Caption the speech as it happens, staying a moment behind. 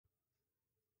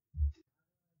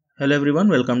Hello everyone,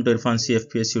 welcome to Irfan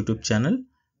CFPS YouTube channel.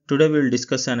 Today we will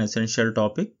discuss an essential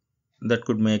topic that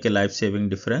could make a life-saving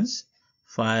difference: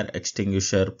 fire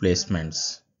extinguisher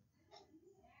placements.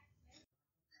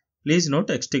 Please note,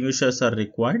 extinguishers are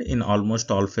required in almost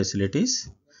all facilities.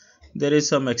 There is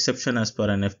some exception as per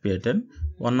NFPA 10.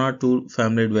 One or two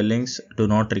family dwellings do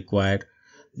not require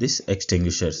these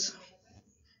extinguishers.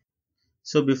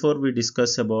 So before we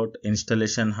discuss about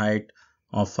installation height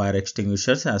of fire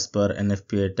extinguishers as per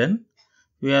NFPA 10,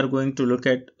 we are going to look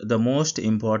at the most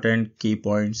important key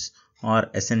points or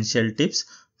essential tips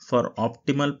for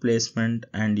optimal placement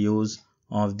and use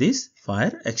of these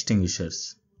fire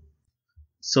extinguishers.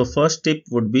 So first tip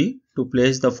would be to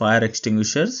place the fire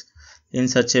extinguishers in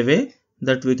such a way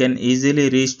that we can easily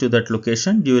reach to that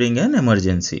location during an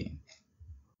emergency.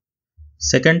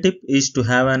 Second tip is to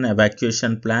have an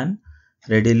evacuation plan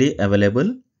readily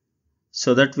available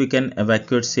so that we can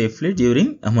evacuate safely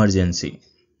during emergency.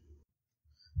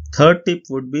 Third tip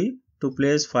would be to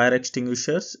place fire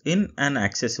extinguishers in an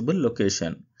accessible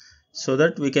location so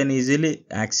that we can easily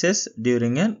access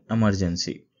during an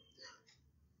emergency.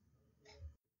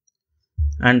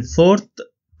 And fourth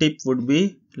tip would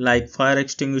be like fire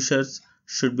extinguishers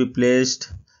should be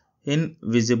placed in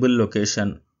visible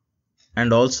location,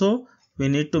 and also we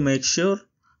need to make sure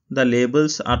the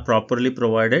labels are properly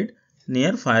provided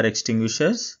near fire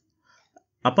extinguishers.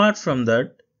 Apart from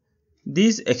that,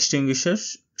 these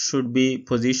extinguishers should be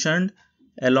positioned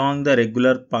along the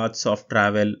regular paths of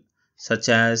travel, such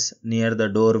as near the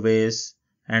doorways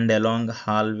and along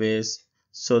hallways,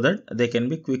 so that they can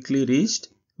be quickly reached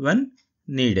when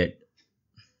needed.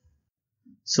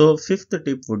 So fifth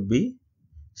tip would be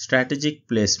strategic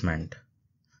placement.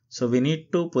 So we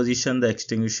need to position the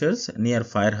extinguishers near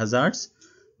fire hazards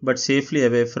but safely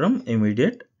away from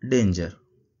immediate danger.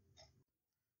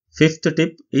 Fifth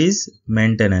tip is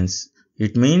maintenance.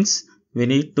 It means we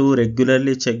need to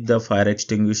regularly check the fire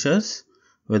extinguishers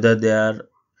whether they are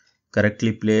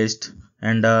correctly placed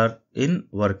and are in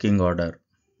working order.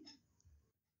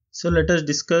 So let us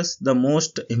discuss the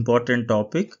most important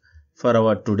topic for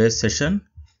our today's session,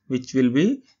 which will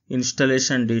be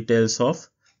installation details of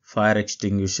fire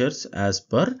extinguishers as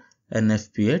per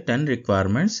NFPA 10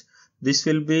 requirements. This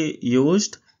will be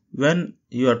used when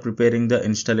you are preparing the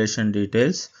installation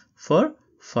details for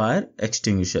fire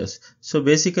extinguishers. So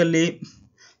basically,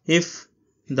 if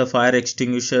the fire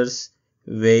extinguishers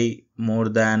weigh more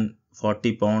than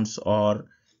 40 pounds or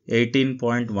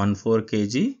 18.14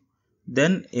 kg,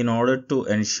 then in order to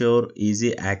ensure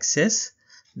easy access,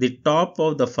 the top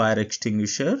of the fire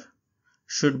extinguisher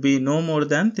should be no more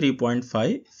than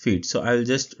 3.5 feet. So I will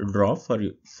just draw for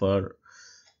you for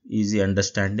easy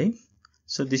understanding.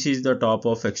 So this is the top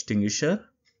of extinguisher.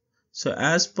 So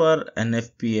as per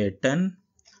NFPA 10,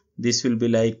 this will be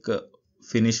like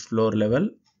finished floor level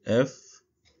F,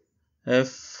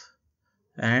 F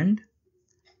and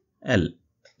L.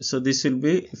 So this will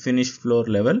be finished floor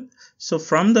level. So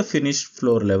from the finished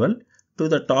floor level to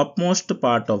the topmost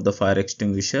part of the fire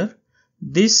extinguisher,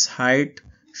 this height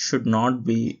should not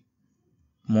be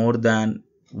more than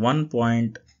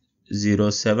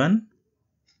 1.07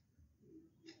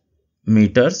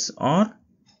 meters or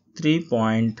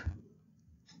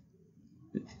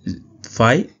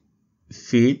 3.5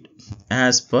 feet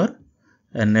as per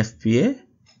NFPA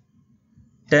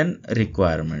 10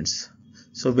 requirements.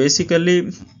 So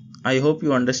basically, I hope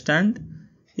you understand,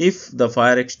 if the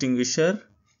fire extinguisher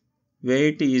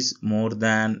weight is more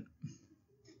than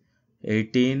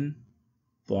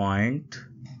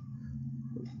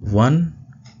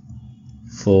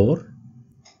 18.14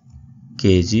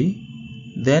 kg,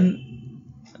 then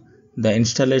the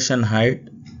installation height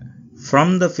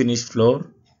from the finished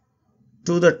floor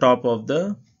to the top of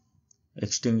the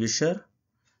extinguisher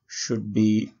should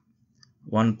be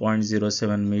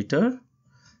 1.07 meter,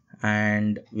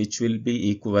 and which will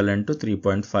be equivalent to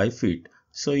 3.5 feet.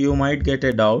 So you might get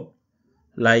a doubt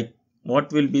like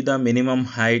what will be the minimum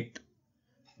height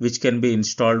which can be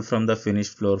installed from the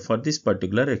finished floor for this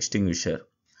particular extinguisher.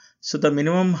 So the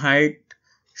minimum height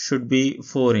should be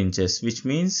 4 inches, which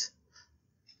means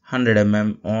 100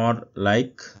 mm or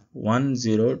like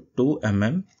 102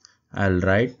 mm. I'll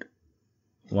write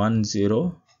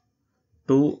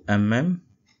 102 mm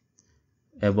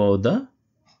above the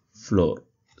floor.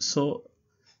 So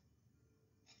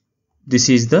this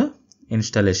is the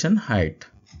installation height.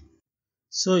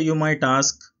 So you might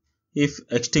ask, if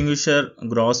extinguisher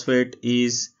gross weight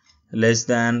is less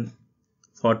than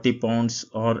 40 pounds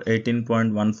or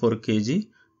 18.14 kg,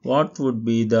 what would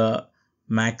be the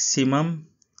maximum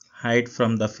height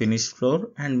from the finished floor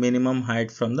and minimum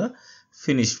height from the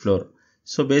finished floor?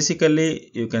 So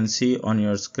basically you can see on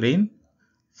your screen,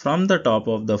 from the top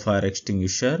of the fire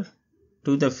extinguisher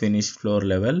to the finished floor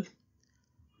level,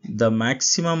 the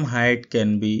maximum height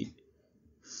can be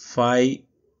 5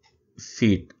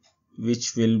 feet,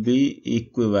 which will be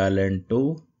equivalent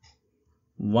to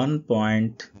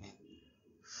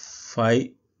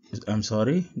 1.5. I'm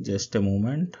sorry, just a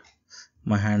moment,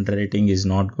 my handwriting is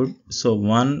not good. So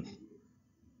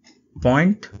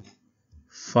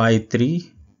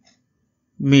 1.53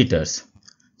 meters.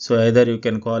 So either you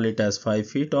can call it as 5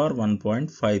 feet or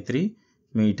 1.53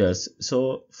 meters.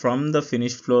 So from the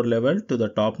finished floor level to the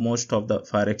topmost of the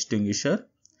fire extinguisher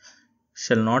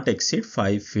shall not exceed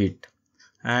 5 feet.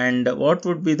 And what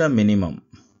would be the minimum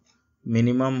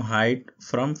height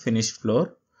from finished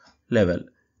floor level?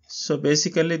 So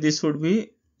basically this would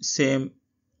be same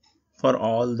for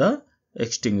all the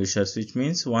extinguishers, which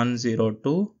means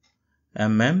 102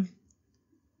 mm,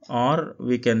 or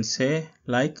we can say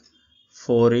like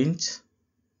 4 inch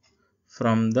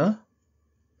from the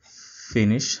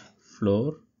finished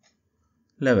floor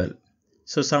level.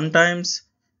 So sometimes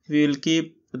we will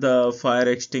keep the fire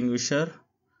extinguisher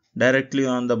directly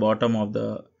on the bottom of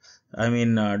the,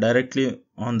 directly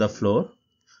on the floor.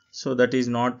 So that is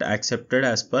not accepted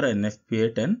as per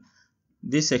NFPA 10.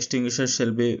 This extinguisher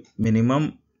shall be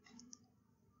minimum,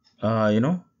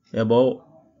 above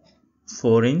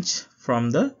 4 inch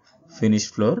from the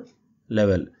finished floor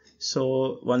level.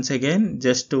 So once again,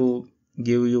 just to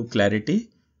give you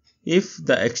clarity, if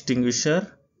the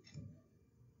extinguisher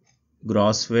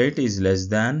gross weight is less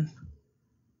than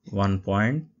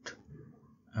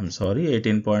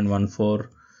 18.14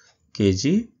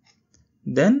 kg,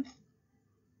 then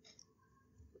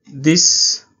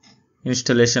this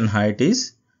installation height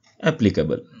is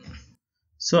applicable.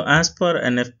 So as per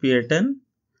NFPA 10,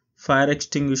 fire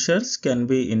extinguishers can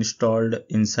be installed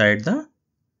inside the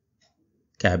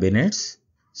cabinets.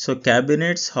 So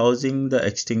cabinets housing the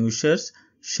extinguishers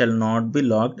shall not be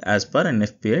locked as per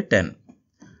NFPA 10.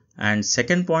 And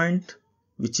second point,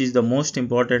 which is the most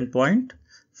important point,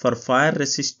 for fire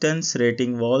resistance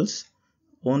rating valves,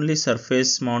 only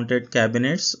surface mounted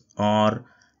cabinets or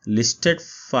listed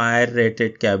fire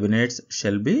rated cabinets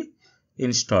shall be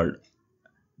installed.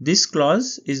 This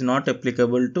clause is not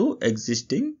applicable to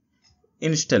existing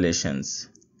installations.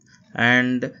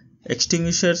 And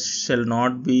extinguishers shall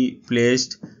not be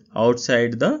placed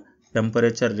outside the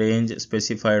temperature range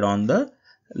specified on the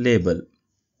label.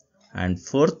 And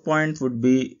fourth point would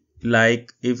be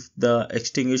like, if the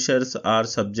extinguishers are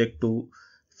subject to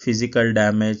physical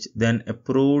damage, then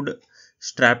approved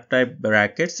strap type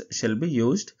brackets shall be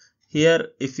used. Here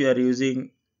if you are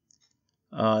using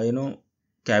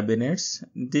cabinets,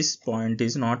 this point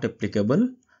is not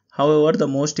applicable. However, the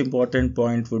most important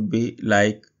point would be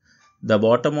like, the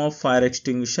bottom of fire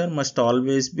extinguisher must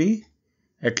always be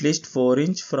at least 4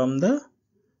 inch from the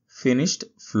finished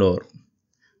floor.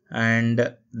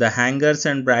 And the hangers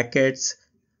and brackets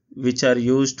which are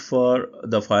used for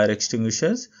the fire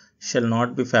extinguishers shall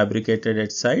not be fabricated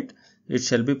at site. It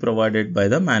shall be provided by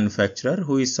the manufacturer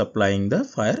who is supplying the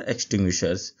fire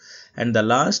extinguishers. And the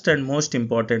last and most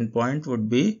important point would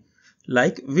be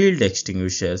like wheeled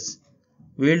extinguishers.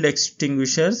 Wheeled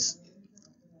extinguishers,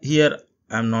 here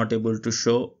I am not able to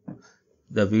show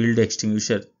the wheeled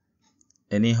extinguisher.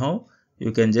 Anyhow,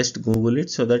 you can just Google it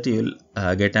so that you will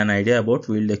get an idea about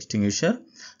wheeled extinguisher.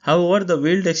 However, the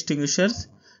wheeled extinguishers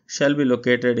shall be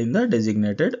located in the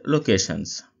designated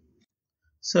locations.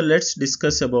 So let's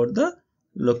discuss about the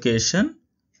location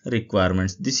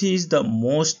requirements. This is the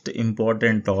most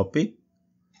important topic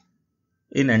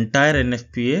in entire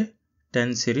NFPA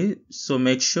 10 series. So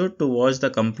make sure to watch the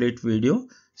complete video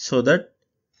so that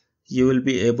you will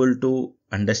be able to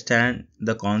understand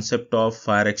the concept of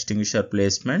fire extinguisher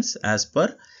placements as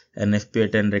per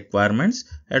NFPA 10 requirements,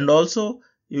 and also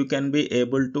you can be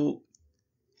able to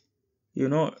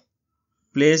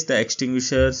place the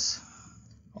extinguishers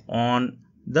on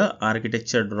the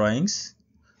architecture drawings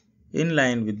in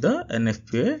line with the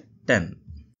NFPA 10.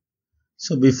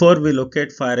 So before we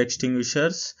locate fire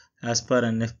extinguishers as per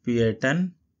NFPA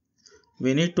 10,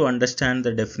 we need to understand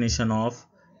the definition of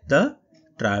the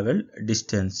travel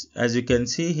distance. As you can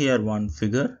see here one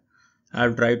figure, I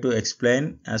have tried to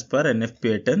explain as per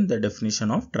NFPA 10 the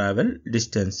definition of travel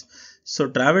distance. So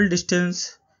travel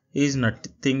distance is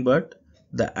nothing but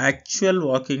the actual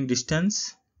walking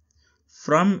distance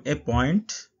from a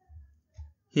point,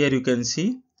 here you can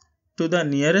see, to the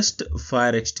nearest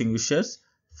fire extinguishers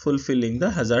fulfilling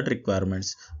the hazard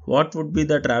requirements. What would be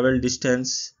the travel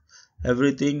distance?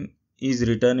 Everything is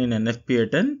written in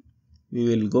NFPA 10.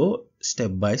 We will go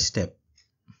step by step.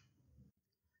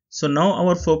 So now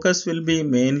our focus will be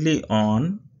mainly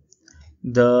on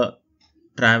the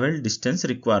travel distance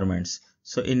requirements.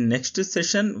 So in next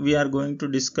session we are going to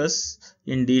discuss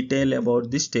in detail about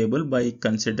this table by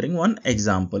considering one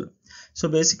example. So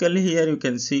basically here you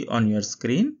can see on your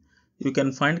screen, you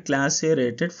can find class A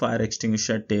rated fire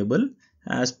extinguisher table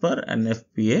as per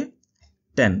NFPA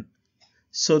 10.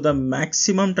 So the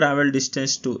maximum travel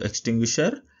distance to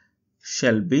extinguisher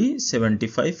shall be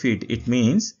 75 feet. It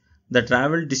means the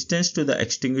travel distance to the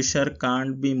extinguisher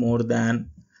can't be more than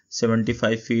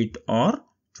 75 feet or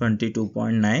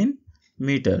 22.9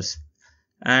 meters.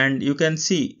 And you can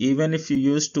see, even if you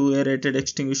use 2A rated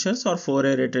extinguishers or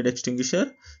 4A rated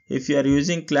extinguisher, if you are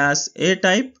using class A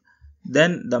type,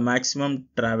 then the maximum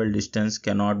travel distance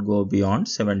cannot go beyond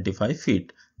 75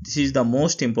 feet. This is the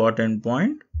most important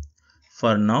point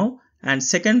for now. And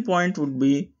second point would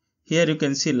be, here you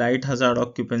can see light hazard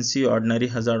occupancy, ordinary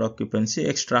hazard occupancy,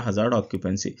 extra hazard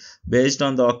occupancy. Based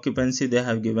on the occupancy they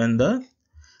have given the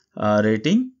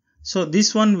rating. So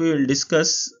this one we will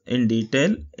discuss in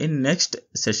detail in next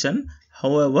session.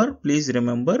 However, please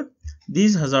remember,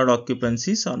 these hazard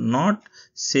occupancies are not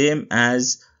same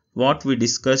as what we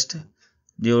discussed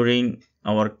during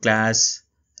our class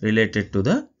related to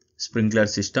the sprinkler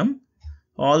system.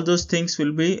 All those things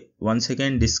will be once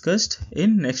again discussed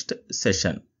in next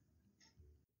session.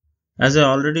 As I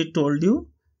already told you,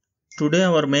 today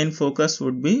our main focus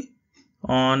would be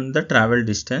on the travel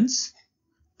distance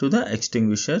to the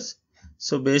extinguishers.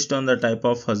 So based on the type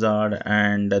of hazard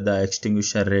and the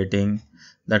extinguisher rating,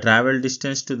 the travel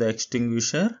distance to the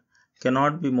extinguisher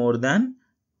cannot be more than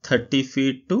 30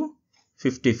 feet to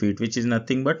 50 feet, which is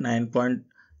nothing but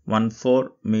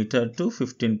 9.14 meter to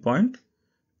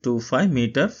 15.25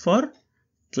 meter for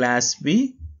class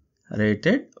B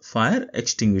rated fire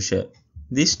extinguisher.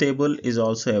 This table is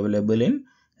also available in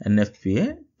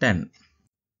NFPA 10.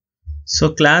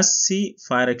 So class C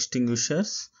fire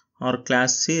extinguishers or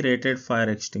class C rated fire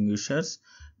extinguishers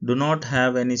do not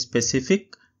have any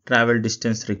specific travel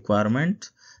distance requirement,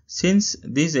 since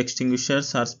these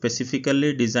extinguishers are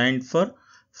specifically designed for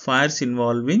fires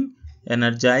involving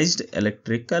energized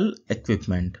electrical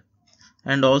equipment,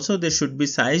 and also they should be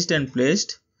sized and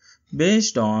placed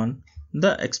based on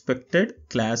the expected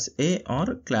class A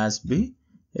or class B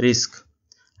risk.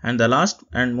 And the last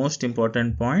and most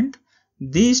important point,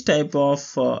 these type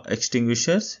of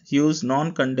extinguishers use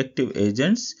non-conductive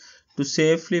agents to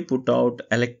safely put out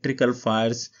electrical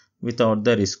fires without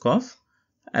the risk of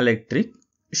electric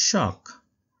shock.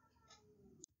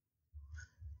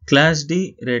 Class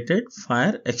D rated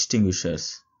fire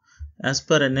extinguishers. As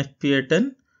per NFPA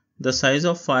 10, the size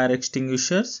of fire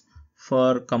extinguishers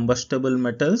for combustible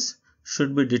metals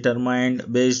should be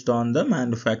determined based on the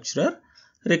manufacturer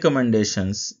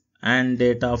recommendations and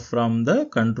data from the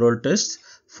control tests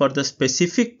for the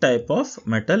specific type of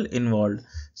metal involved,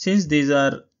 since these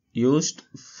are used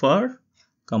for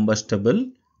combustible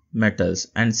metals.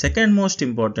 And second most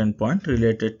important point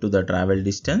related to the travel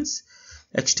distance,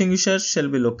 extinguishers shall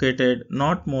be located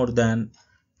not more than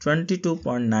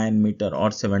 22.9 meter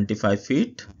or 75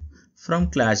 feet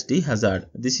from class D hazard.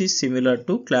 This is similar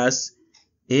to class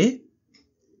A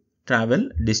travel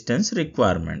distance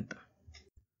requirement.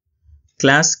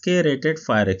 Class K rated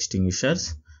fire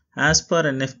extinguishers. As per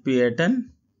NFPA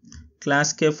 10,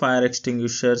 Class K fire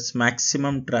extinguishers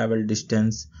maximum travel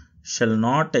distance shall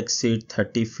not exceed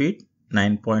 30 feet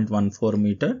 9.14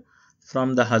 meter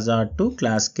from the hazard to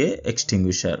Class K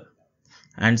extinguisher.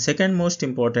 And second most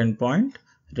important point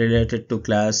related to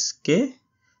Class K,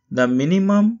 the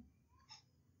minimum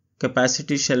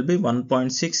capacity shall be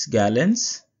 1.6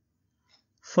 gallons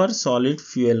for solid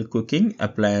fuel cooking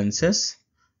appliances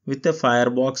with a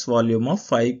firebox volume of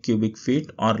 5 cubic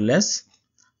feet or less,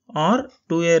 or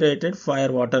 2A rated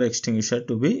fire water extinguisher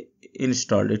to be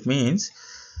installed. It means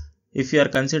if you are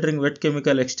considering wet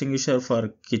chemical extinguisher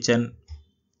for kitchen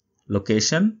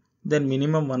location, then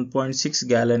minimum 1.6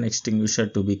 gallon extinguisher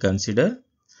to be considered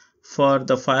for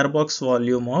the firebox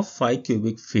volume of 5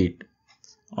 cubic feet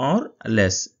or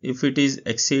less. If it is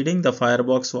exceeding, the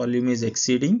firebox volume is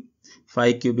exceeding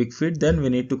 5 cubic feet, then we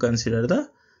need to consider the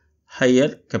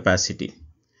higher capacity.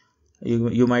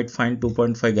 You might find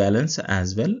 2.5 gallons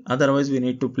as well. Otherwise, we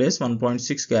need to place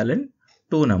 1.6 gallon,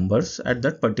 two numbers at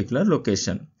that particular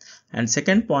location. And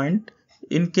second point,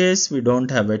 in case we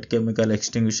don't have wet chemical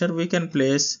extinguisher, we can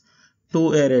place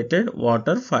 2A rated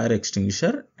water fire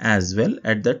extinguisher as well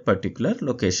at that particular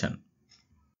location.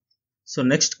 So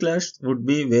next class would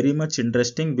be very much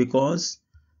interesting, because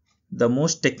the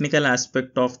most technical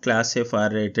aspect of class A fire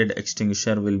rated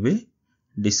extinguisher will be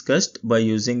discussed by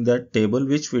using the table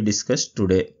which we discussed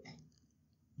today.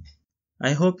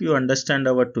 I hope you understand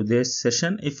our today's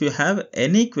session. If you have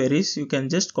any queries, you can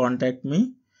just contact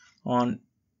me on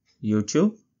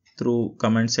YouTube through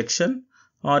comment section,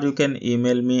 or you can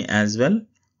email me as well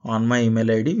on my email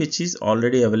ID, which is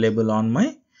already available on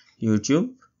my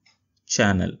YouTube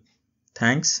channel.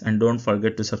 Thanks, and don't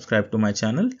forget to subscribe to my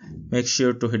channel. Make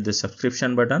sure to hit the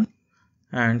subscription button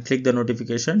and click the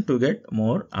notification to get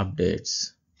more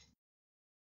updates.